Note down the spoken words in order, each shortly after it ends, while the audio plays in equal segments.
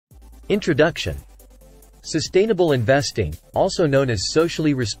Introduction. Sustainable investing, also known as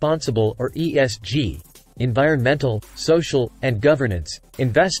socially responsible or ESG, environmental, social, and governance,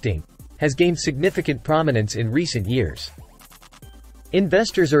 investing, has gained significant prominence in recent years.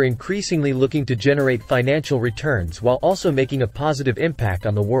 Investors are increasingly looking to generate financial returns while also making a positive impact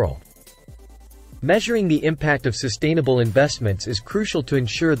on the world. Measuring the impact of sustainable investments is crucial to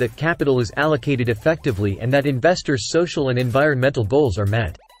ensure that capital is allocated effectively and that investors' social and environmental goals are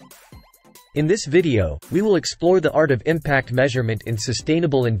met. In this video, we will explore the art of impact measurement in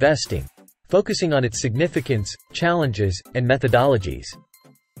sustainable investing, focusing on its significance, challenges, and methodologies.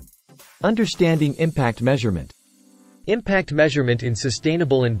 Understanding impact measurement. Impact measurement in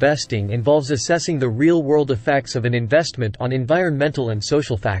sustainable investing involves assessing the real-world effects of an investment on environmental and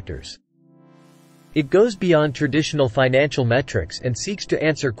social factors. It goes beyond traditional financial metrics and seeks to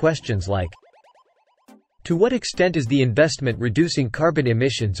answer questions like: to what extent is the investment reducing carbon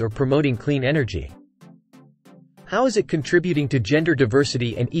emissions or promoting clean energy? How is it contributing to gender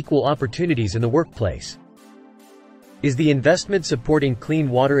diversity and equal opportunities in the workplace? Is the investment supporting clean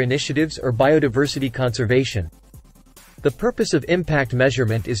water initiatives or biodiversity conservation? The purpose of impact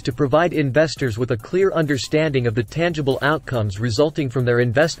measurement is to provide investors with a clear understanding of the tangible outcomes resulting from their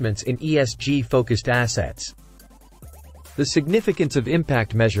investments in ESG-focused assets. The significance of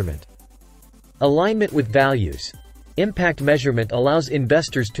impact measurement. Alignment with values. Impact measurement allows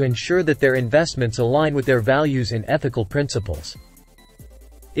investors to ensure that their investments align with their values and ethical principles.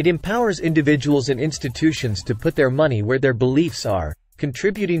 It empowers individuals and institutions to put their money where their beliefs are,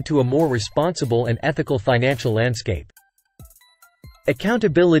 contributing to a more responsible and ethical financial landscape.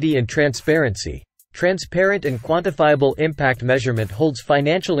 Accountability and transparency. Transparent and quantifiable impact measurement holds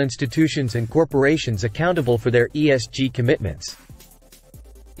financial institutions and corporations accountable for their ESG commitments.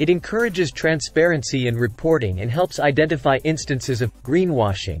 It encourages transparency in reporting and helps identify instances of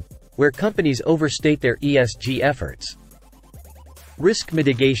greenwashing, where companies overstate their ESG efforts. Risk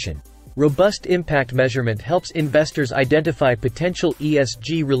mitigation. Robust impact measurement helps investors identify potential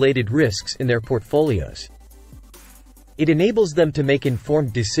ESG-related risks in their portfolios. It enables them to make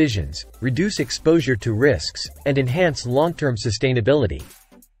informed decisions, reduce exposure to risks, and enhance long-term sustainability.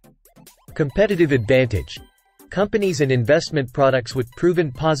 Competitive advantage. Companies and investment products with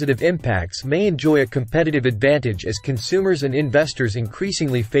proven positive impacts may enjoy a competitive advantage as consumers and investors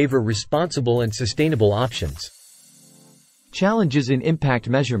increasingly favor responsible and sustainable options. Challenges in impact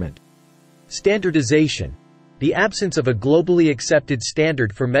measurement. Standardization. The absence of a globally accepted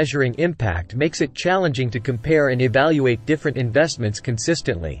standard for measuring impact makes it challenging to compare and evaluate different investments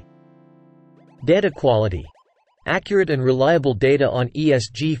consistently. Data quality. Accurate and reliable data on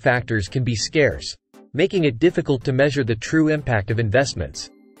ESG factors can be scarce, making it difficult to measure the true impact of investments.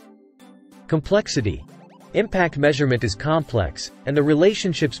 Complexity. Impact measurement is complex, and the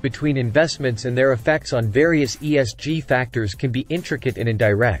relationships between investments and their effects on various ESG factors can be intricate and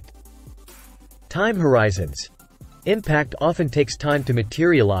indirect. Time horizons. Impact often takes time to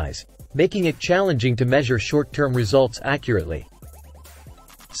materialize, making it challenging to measure short-term results accurately.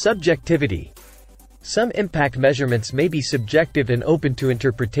 Subjectivity. Some impact measurements may be subjective and open to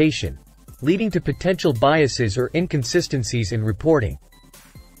interpretation, leading to potential biases or inconsistencies in reporting.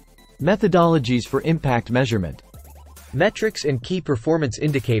 Methodologies for impact measurement. Metrics and key performance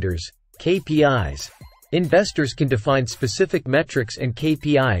indicators, KPIs. Investors can define specific metrics and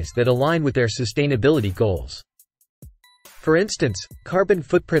KPIs that align with their sustainability goals. For instance, carbon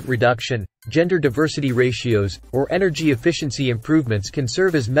footprint reduction, gender diversity ratios, or energy efficiency improvements can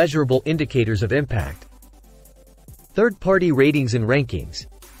serve as measurable indicators of impact. Third-party ratings and rankings.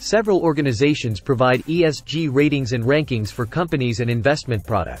 Several organizations provide ESG ratings and rankings for companies and investment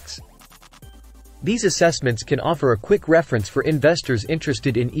products. These assessments can offer a quick reference for investors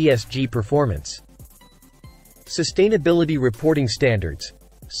interested in ESG performance. Sustainability reporting standards.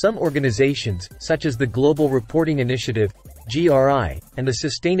 Some organizations, such as the Global Reporting Initiative, GRI, and the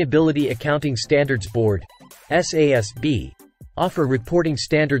Sustainability Accounting Standards Board, SASB, offer reporting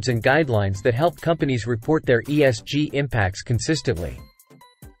standards and guidelines that help companies report their ESG impacts consistently.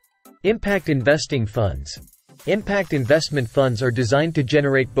 Impact investing funds. Impact investment funds are designed to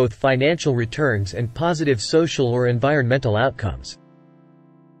generate both financial returns and positive social or environmental outcomes.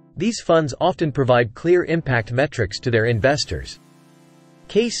 These funds often provide clear impact metrics to their investors.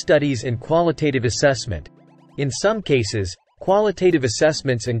 Case studies and qualitative assessment. In some cases, qualitative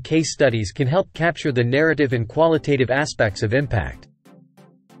assessments and case studies can help capture the narrative and qualitative aspects of impact.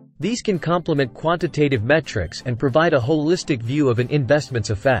 These can complement quantitative metrics and provide a holistic view of an investment's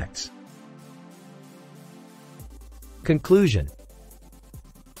effects. Conclusion.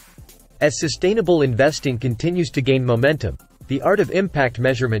 As sustainable investing continues to gain momentum, the art of impact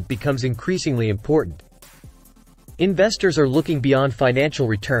measurement becomes increasingly important. Investors are looking beyond financial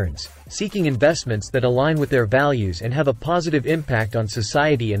returns, seeking investments that align with their values and have a positive impact on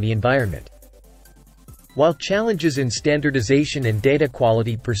society and the environment. While challenges in standardization and data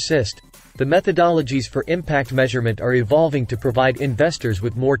quality persist, the methodologies for impact measurement are evolving to provide investors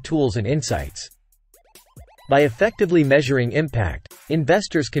with more tools and insights. By effectively measuring impact,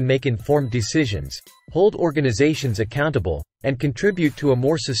 investors can make informed decisions, hold organizations accountable, and contribute to a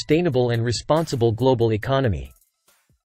more sustainable and responsible global economy.